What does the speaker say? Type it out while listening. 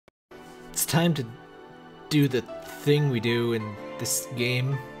It's time to do the thing we do in this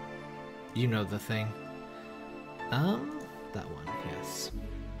game. You know the thing. That one, yes.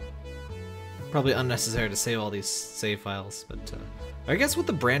 Probably unnecessary to save all these save files, but I guess with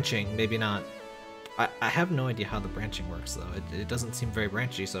the branching, maybe not. I have no idea how the branching works though. It doesn't seem very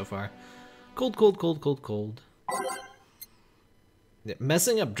branchy so far. Cold, cold, cold, cold, cold. Yeah,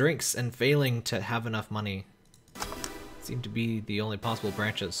 messing up drinks and failing to have enough money seem to be the only possible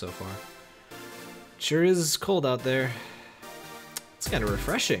branches so far. Sure is cold out there. It's kind of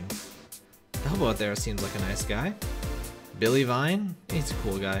refreshing. The hobo out there seems like a nice guy. Billy Vine? He's a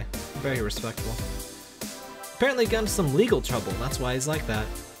cool guy. Very respectable. Apparently got into some legal trouble, and that's why he's like that.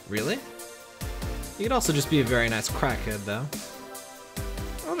 Really? He could also just be a very nice crackhead, though.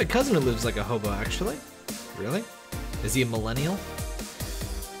 Oh, my cousin who lives like a hobo, actually. Really? Is he a millennial?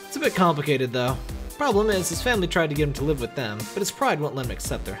 It's a bit complicated, though. Problem is, his family tried to get him to live with them, but his pride won't let him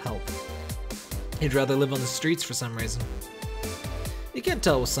accept their help. He'd rather live on the streets for some reason. You can't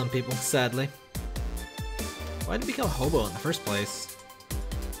tell with some people, sadly. Why did he become a hobo in the first place?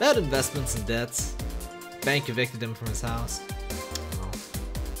 Bad investments and debts. Bank evicted him from his house. Oh.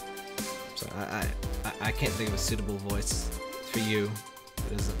 Sorry, I can't think of a suitable voice for you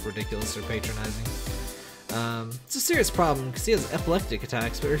that isn't ridiculous or patronizing. It's a serious problem because he has epileptic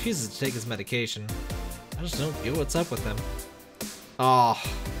attacks but refuses to take his medication. I just don't get what's up with him. Oh.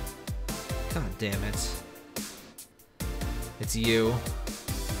 God damn it. It's you.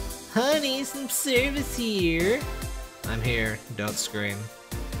 Honey, some service here. I'm here. Don't scream.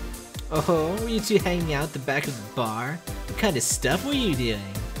 Oh, were you two hanging out at the back of the bar? What kind of stuff were you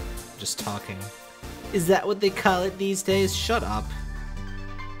doing? Just talking. Is that what they call it these days? Shut up.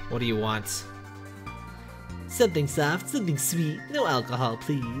 What do you want? Something soft, something sweet. No alcohol,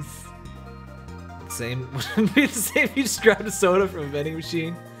 please. Same. Would it be the same if you just grabbed a soda from a vending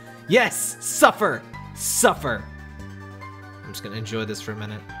machine? Yes! Suffer! Suffer! I'm just gonna enjoy this for a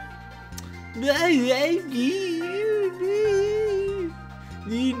minute.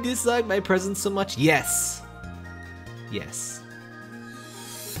 You dislike my presence so much? Yes. Yes.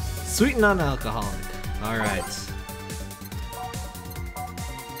 Sweet and non-alcoholic. Alright.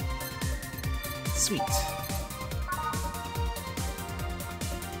 Sweet.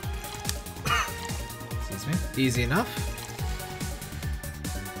 Excuse me. Easy enough.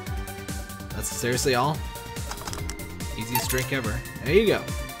 That's seriously all? Easiest drink ever. There you go.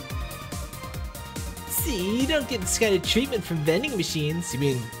 See, you don't get this kind of treatment from vending machines. You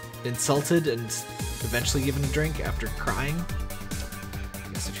mean insulted and eventually given a drink after crying?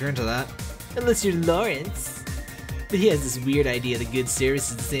 I guess if you're into that. Unless you're Lawrence. But he has this weird idea that good service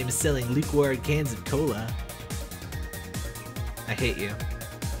is the same as selling lukewarm cans of cola. I hate you.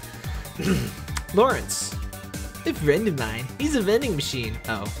 Lawrence. A friend of mine. He's a vending machine.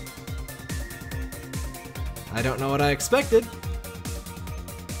 Oh. I don't know what I expected.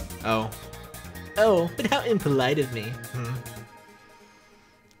 Oh. Oh, but how impolite of me.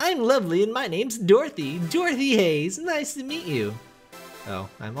 I'm lovely and my name's Dorothy. Dorothy Hayes. Nice to meet you. Oh,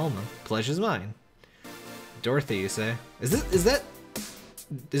 I'm Alma. Pleasure's mine. Dorothy, you say? Is that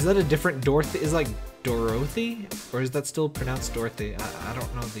a different Dorothy? Is it like Dorothy? Or is that still pronounced Dorothy? I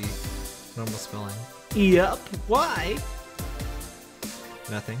don't know the normal spelling. Yup. Why?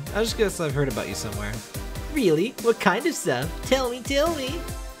 Nothing. I just guess I've heard about you somewhere. Really? What kind of stuff? Tell me, tell me.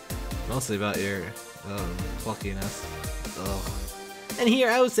 Mostly about your pluckiness. Ugh. And here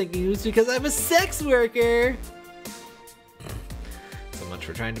I was thinking it was because I'm a sex worker. So much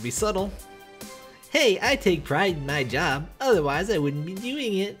for trying to be subtle. Hey, I take pride in my job. Otherwise, I wouldn't be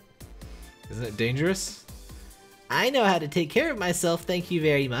doing it. Isn't it dangerous? I know how to take care of myself, thank you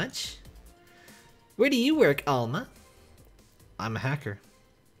very much. Where do you work, Alma? I'm a hacker.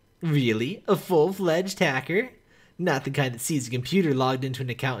 Really? A full-fledged hacker? Not the kind that sees a computer logged into an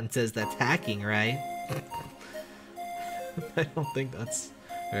account and says that's hacking, right? I don't think that's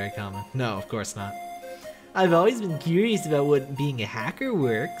very common. No, of course not. I've always been curious about what being a hacker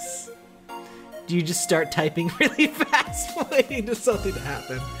works. Do you just start typing really fast waiting for something to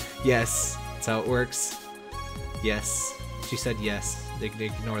happen? Yes, that's how it works. Yes. She said yes. They can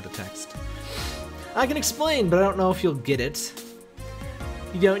ignore the text. I can explain, but I don't know if you'll get it.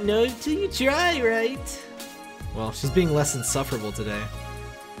 You don't know until you try, right? Well, she's being less insufferable today.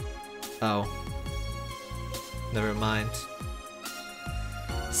 Oh. Never mind.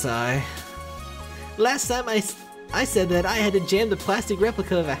 Sigh. Last time I said that I had to jam the plastic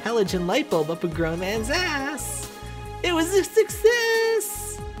replica of a halogen light bulb up a grown man's ass. It was a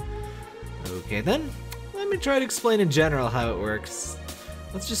success! Okay then, let me try to explain in general how it works.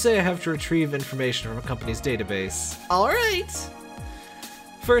 Let's just say I have to retrieve information from a company's database. Alright!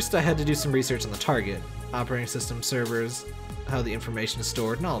 First, I had to do some research on the target, operating system, servers, how the information is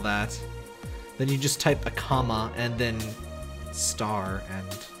stored, and all that. Then you just type a comma and then star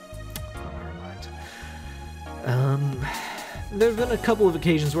and... oh, never mind. There have been a couple of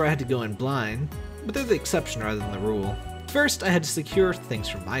occasions where I had to go in blind, but they're the exception rather than the rule. First, I had to secure things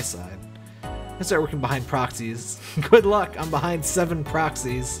from my side. I started working behind proxies. Good luck, I'm behind 7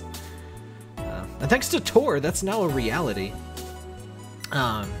 proxies. And thanks to Tor, that's now a reality.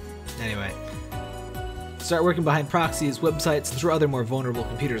 Anyway. Start working behind proxies, websites, and through other more vulnerable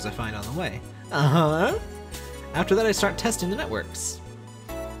computers I find on the way. After that, I start testing the networks.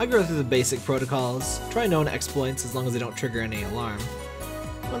 I go through the basic protocols, try known exploits as long as they don't trigger any alarm.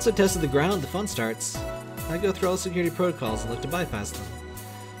 Once I tested the ground, the fun starts. I go through all the security protocols and look to bypass them.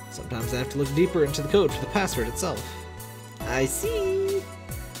 Sometimes I have to look deeper into the code for the password itself. I see!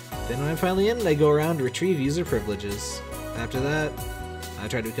 Then when I'm finally in, I go around to retrieve user privileges. After that, I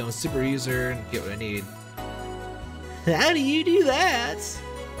try to become a super user and get what I need. How do you do that?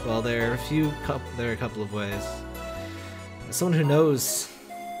 Well, there are a couple of ways. As someone who knows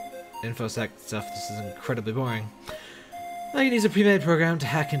InfoSec stuff, this is incredibly boring. I can use a pre-made program to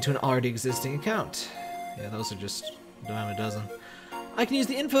hack into an already existing account. Yeah, those are just a dime a dozen. I can use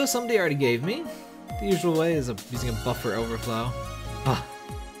the info somebody already gave me. The usual way is using a buffer overflow.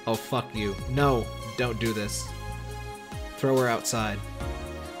 Oh, fuck you. No, don't do this. Throw her outside.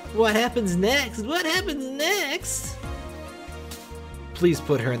 What happens next? What happens next? Please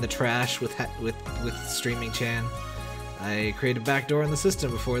put her in the trash with streaming Chan. I create a backdoor in the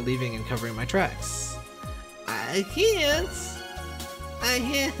system before leaving and covering my tracks. I can't. I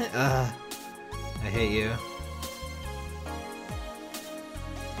hate you.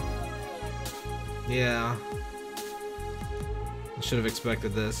 Yeah. I should have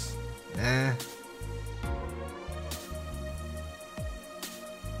expected this. Eh.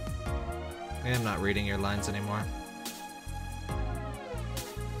 I'm not reading your lines anymore.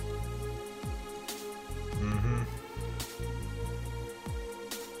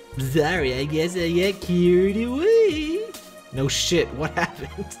 Sorry, I guess I got carried away. No shit, what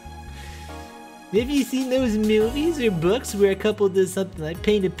happened? Have you seen those movies or books where a couple does something like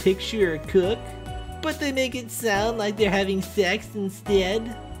paint a picture or cook, but they make it sound like they're having sex instead?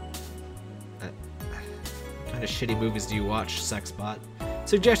 What kind of shitty movies do you watch, Sexbot?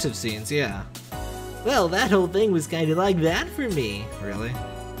 Suggestive scenes, yeah. Well, that whole thing was kind of like that for me. Really?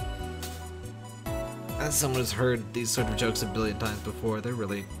 As someone who's heard these sort of jokes a billion times before, they're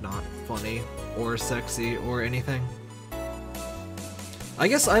really not funny or sexy or anything. I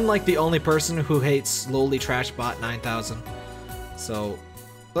guess I'm like the only person who hates lowly trashbot 9000. So,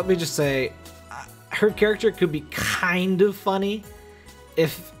 let me just say, her character could be kind of funny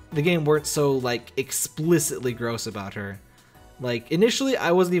if the game weren't so, like, explicitly gross about her. Like, initially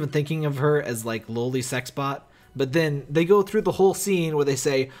I wasn't even thinking of her as, like, lowly sexbot, but then they go through the whole scene where they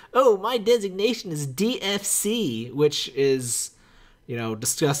say, oh, my designation is DFC, which is, you know,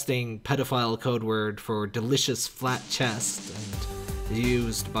 disgusting pedophile code word for delicious flat chest, and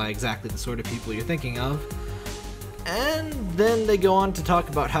used by exactly the sort of people you're thinking of. And then they go on to talk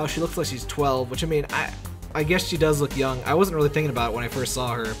about how she looks like she's 12, which, I mean, I guess she does look young. I wasn't really thinking about it when I first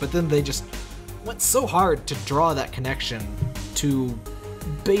saw her, but then they just went so hard to draw that connection to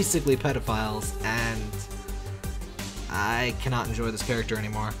basically pedophiles, and I cannot enjoy this character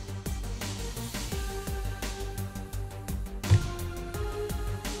anymore.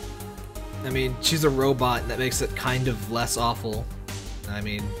 I mean, she's a robot, and that makes it kind of less awful. I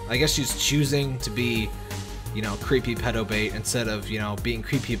mean, I guess she's choosing to be, you know, creepy pedo bait instead of, you know, being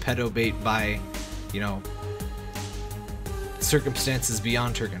creepy pedo bait by, you know, circumstances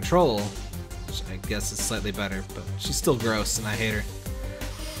beyond her control, which I guess is slightly better, but she's still gross and I hate her.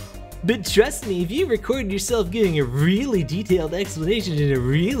 But trust me, if you record yourself giving a really detailed explanation in a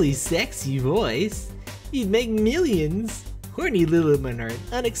really sexy voice, you'd make millions. Horny little minor,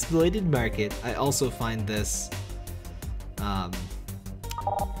 unexploited market. I also find this,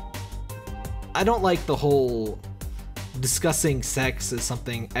 I don't like the whole discussing sex as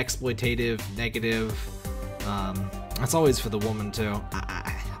something exploitative, negative. That's always for the woman too.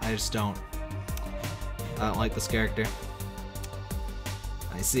 I just don't. I don't like this character.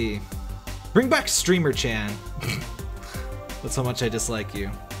 I see. Bring back Streamer Chan. That's how much I dislike you.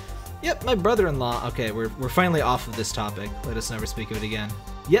 Yep, my brother-in-law. Okay, we're finally off of this topic. Let us never speak of it again.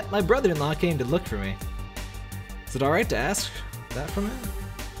 Yep, my brother-in-law came to look for me. Is it alright to ask that from him?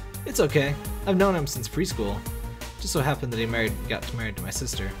 It's okay. I've known him since preschool. Just so happened that he got married to my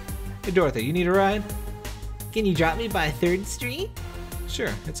sister. Hey Dorothy, you need a ride? Can you drop me by 3rd Street? Sure,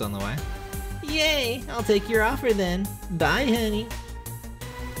 it's on the way. Yay! I'll take your offer then. Bye, honey.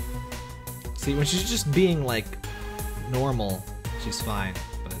 See, when she's just being, like, normal, she's fine,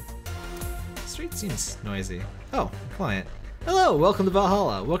 but the street seems noisy. Oh, client. Hello, welcome to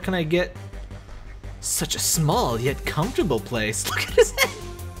Valhalla. What can I get? Such a small yet comfortable place. Look at his head!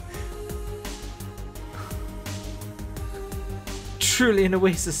 Truly an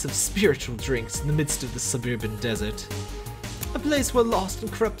oasis of spiritual drinks in the midst of the suburban desert. A place where lost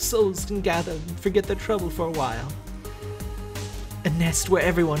and corrupt souls can gather and forget their trouble for a while. A nest where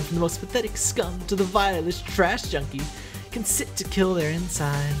everyone from the most pathetic scum to the vilest trash junkie can sit to kill their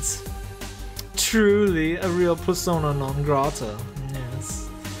insides. Truly a real persona non grata. Yes.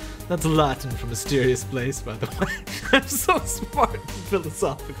 That's Latin for mysterious place, by the way. I'm so smart and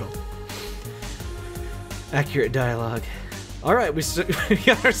philosophical. Accurate dialogue. Alright, we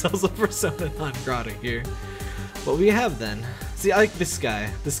got ourselves a persona non grata here. What we have then? See, I like this guy.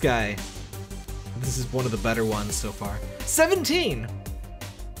 This guy. This is one of the better ones so far. 17!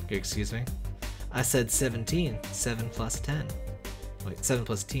 Okay, excuse me. I said 17. 7 plus 10. Wait, 7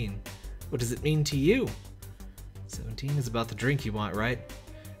 plus 10. What does it mean to you? 17 is about the drink you want, right?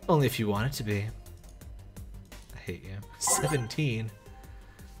 Only if you want it to be. I hate you. 17? What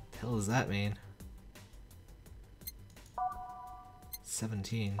the hell does that mean?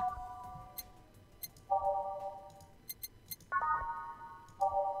 17.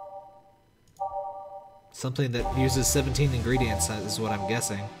 Something that uses 17 ingredients is what I'm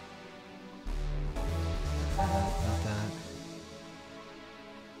guessing. Not that.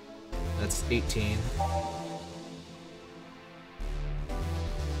 That's 18.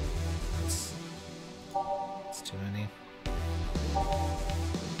 That's too many.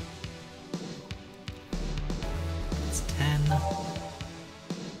 That's 10.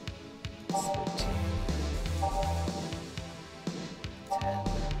 That's 13. 10.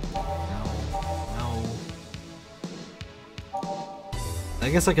 No. I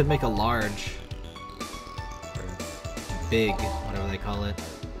guess I could make a large. Or big, whatever they call it.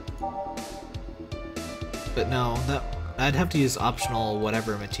 But no, I'd have to use optional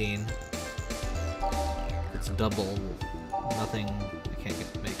whatever Mateen. It's double. Nothing. I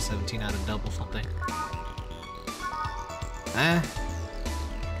can't make 17 out of double something. Ah.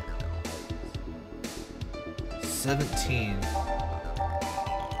 17.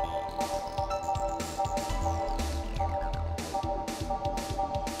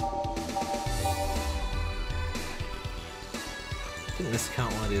 Didn't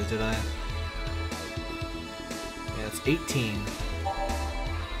miscount one of these, did I? Yeah, it's 18.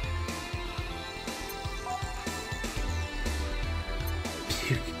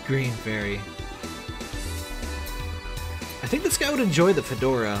 Puke green fairy. I think this guy would enjoy the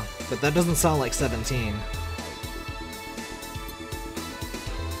fedora, but that doesn't sound like 17.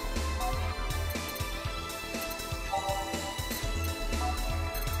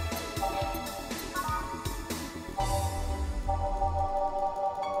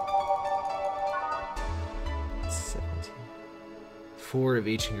 Four of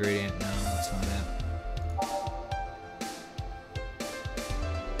each ingredient. No, that's not it.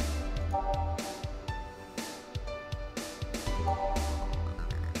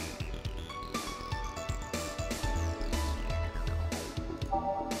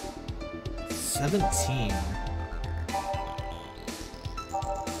 $17.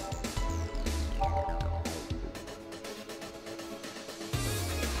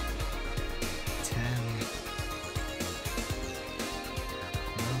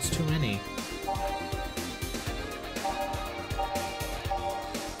 Too many.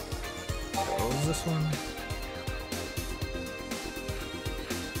 What was this one?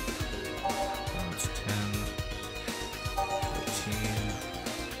 That's 10, 13.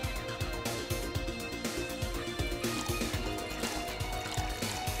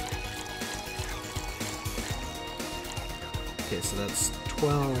 Okay, so that's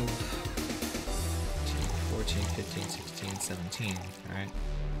 12, 14, 15, 16, 17, alright?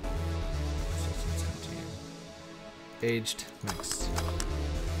 Aged, mixed.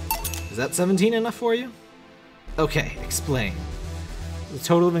 Is that 17 enough for you? Okay, explain. The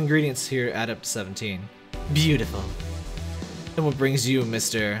total of ingredients here add up to 17. Beautiful. And what brings you,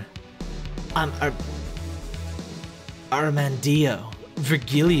 Mr. Armandio.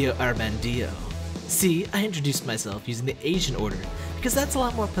 Virgilio Armandio. See, I introduced myself using the Asian order because that's a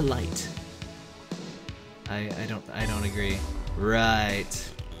lot more polite. I don't agree.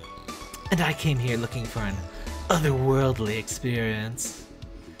 Right. And I came here looking for an otherworldly experience.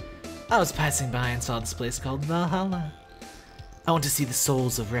 I was passing by and saw this place called Valhalla. I want to see the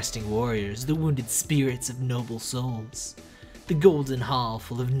souls of resting warriors, the wounded spirits of noble souls, the golden hall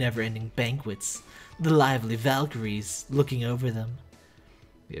full of never-ending banquets, the lively Valkyries looking over them.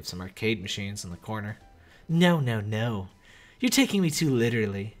 We have some arcade machines in the corner. No, no, no. You're taking me too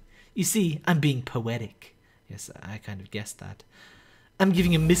literally. You see, I'm being poetic. Yes, I kind of guessed that. I'm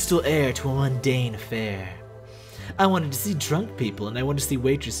giving a mistal air to a mundane affair. I wanted to see drunk people, and I wanted to see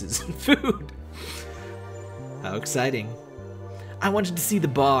waitresses and food. How exciting. I wanted to see the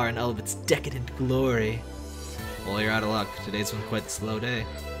bar in all of its decadent glory. Well, you're out of luck. Today's been quite a slow day.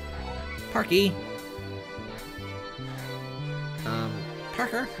 Parky!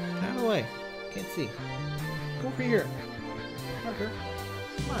 Parker, get out of the way. Can't see. Go over here. Parker,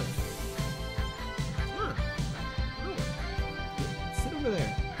 come on. Come on. Oh. Sit over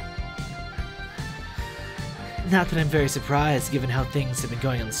there. Not that I'm very surprised, given how things have been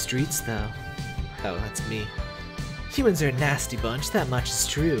going on the streets, though. Oh, that's me. Humans are a nasty bunch, that much is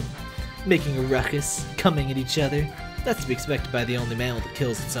true. Making a ruckus, coming at each other. That's to be expected by the only mammal that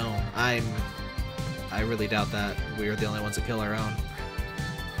kills its own. I really doubt that. We are the only ones that kill our own.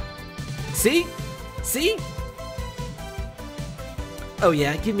 See? See? Oh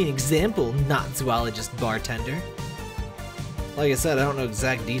yeah, give me an example, not zoologist bartender. Like I said, I don't know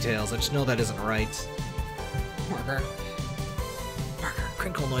exact details, I just know that isn't right. Parker. Parker,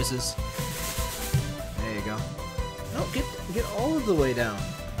 crinkle noises. There you go. No, get all of the way down.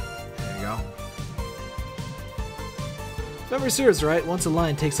 There you go. If memory serves right, once a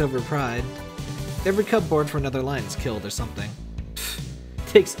lion takes over pride, every cub born for another lion is killed or something. Pfft,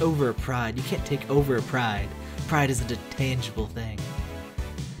 takes over a pride. You can't take over a pride. Pride isn't a tangible thing.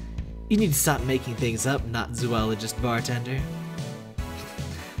 You need to stop making things up, not zoologist bartender.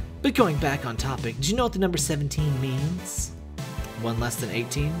 But going back on topic, do you know what the number 17 means? 1 less than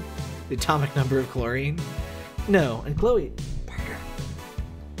 18? The atomic number of chlorine? No, and Chloe... Parker.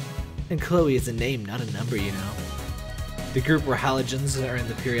 And Chloe is a name, not a number, you know. The group where halogens are in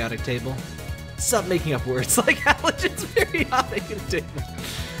the periodic table. Stop making up words like halogens periodic table.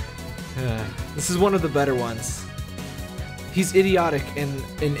 This is one of the better ones. He's idiotic in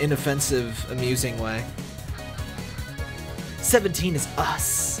an inoffensive, amusing way. 17 is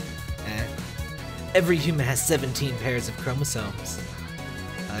us. Every human has 17 pairs of chromosomes.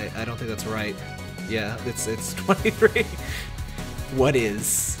 I don't think that's right. Yeah, it's 23. What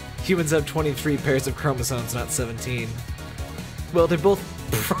is? Humans have 23 pairs of chromosomes, not 17. Well, they're both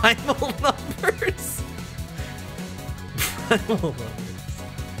primal numbers. Primal numbers.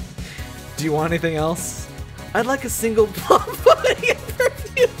 Do you want anything else? I'd like a single plum pudding and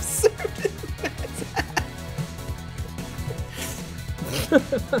perfume served in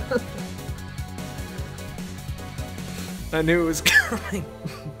I knew it was coming,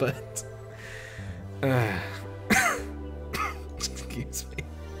 but... Excuse me.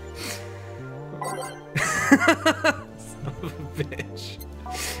 Son of a bitch.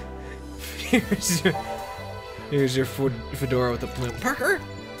 Here's your fedora with a plume. Parker!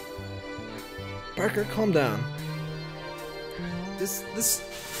 Parker, calm down. This is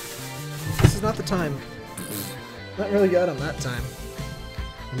not the time. Not really got him that time.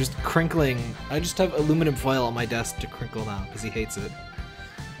 I'm just crinkling. I just have aluminum foil on my desk to crinkle now because he hates it.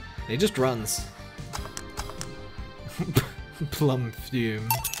 And he just runs. Plum fume.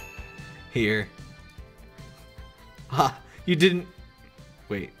 Here. Ha! You didn't.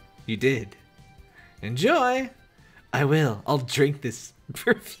 Wait, you did. Enjoy! I will. I'll drink this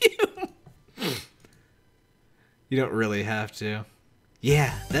perfume. You don't really have to.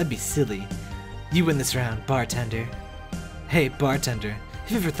 Yeah, that'd be silly. You win this round, bartender. Hey, bartender.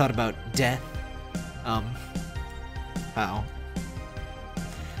 Have you ever thought about death? How?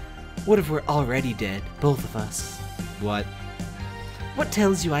 What if we're already dead, both of us? What? What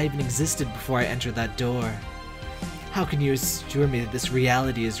tells you I even existed before I entered that door? How can you assure me that this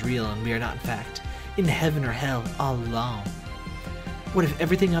reality is real and we are not, in fact, in heaven or hell all along? What if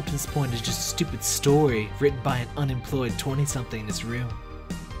everything up to this point is just a stupid story written by an unemployed 20-something in this room?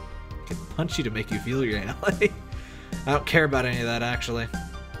 I could punch you to make you feel your reality. I don't care about any of that, actually.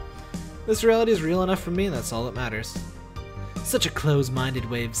 This reality is real enough for me, and that's all that matters. Such a close-minded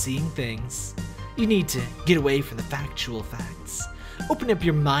way of seeing things. You need to get away from the factual facts. Open up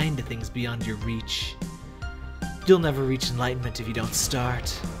your mind to things beyond your reach. You'll never reach enlightenment if you don't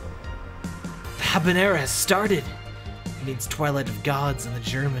start. The Habanera has started! It means Twilight of Gods in the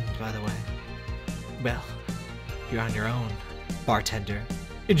German, by the way. Well, you're on your own, bartender.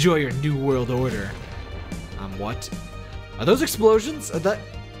 Enjoy your new world order. What? Are those explosions? Are that...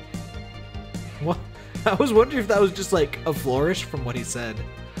 What? I was wondering if that was just like a flourish from what he said.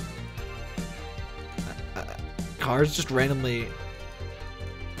 Cars just randomly...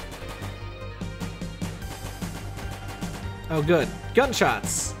 Oh good.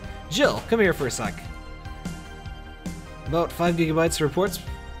 Gunshots! Jill, come here for a sec. About 5 gigabytes of reports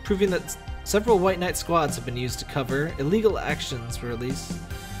proving that several White Knight squads have been used to cover illegal actions released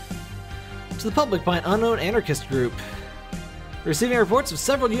to the public by an unknown anarchist group. We're receiving reports of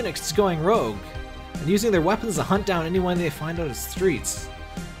several units going rogue and using their weapons to hunt down anyone they find on the streets.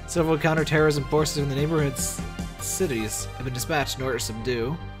 Several counter-terrorism forces in the neighborhood's cities have been dispatched in order to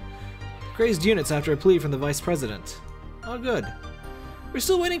subdue crazed units after a plea from the vice president. Oh, good. We're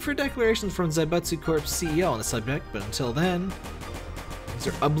still waiting for declarations from Zaibatsu Corp's CEO on the subject, but until then, things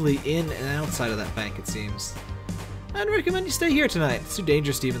are ugly in and outside of that bank, it seems. I'd recommend you stay here tonight. It's too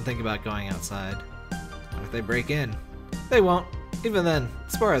dangerous to even think about going outside. What if they break in? They won't. Even then,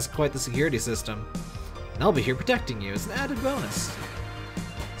 Spar has quite the security system. And I'll be here protecting you as an added bonus.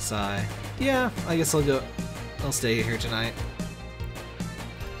 Sigh. Yeah, I guess I'll stay here tonight.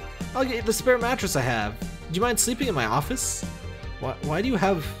 I'll get you the spare mattress I have. Do you mind sleeping in my office? Why do you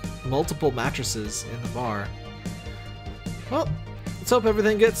have multiple mattresses in the bar? Well, let's hope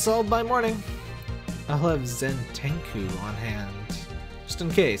everything gets solved by morning. I'll have Zentenku on hand, just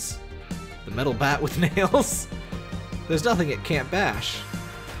in case. The metal bat with nails? There's nothing it can't bash.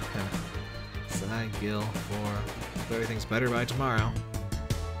 Sigh, Gil, 4. Hope everything's better by tomorrow.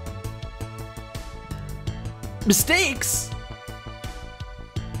 Mistakes?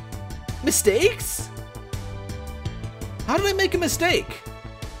 Mistakes? How did I make a mistake?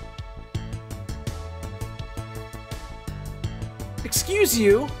 Excuse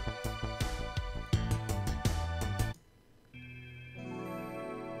you?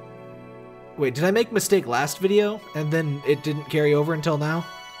 Wait, did I make a mistake last video and then it didn't carry over until now?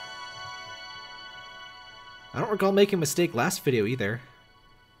 I don't recall making a mistake last video either.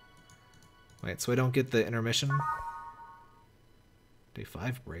 Wait, so I don't get the intermission? Day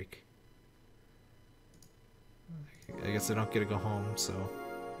 5 break. I guess I don't get to go home, so...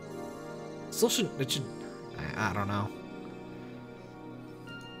 Still it should... I don't know.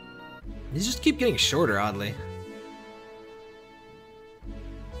 These just keep getting shorter, oddly.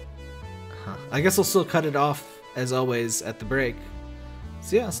 Huh. I guess I'll still cut it off, as always, at the break.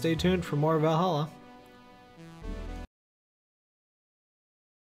 So yeah, stay tuned for more Valhalla.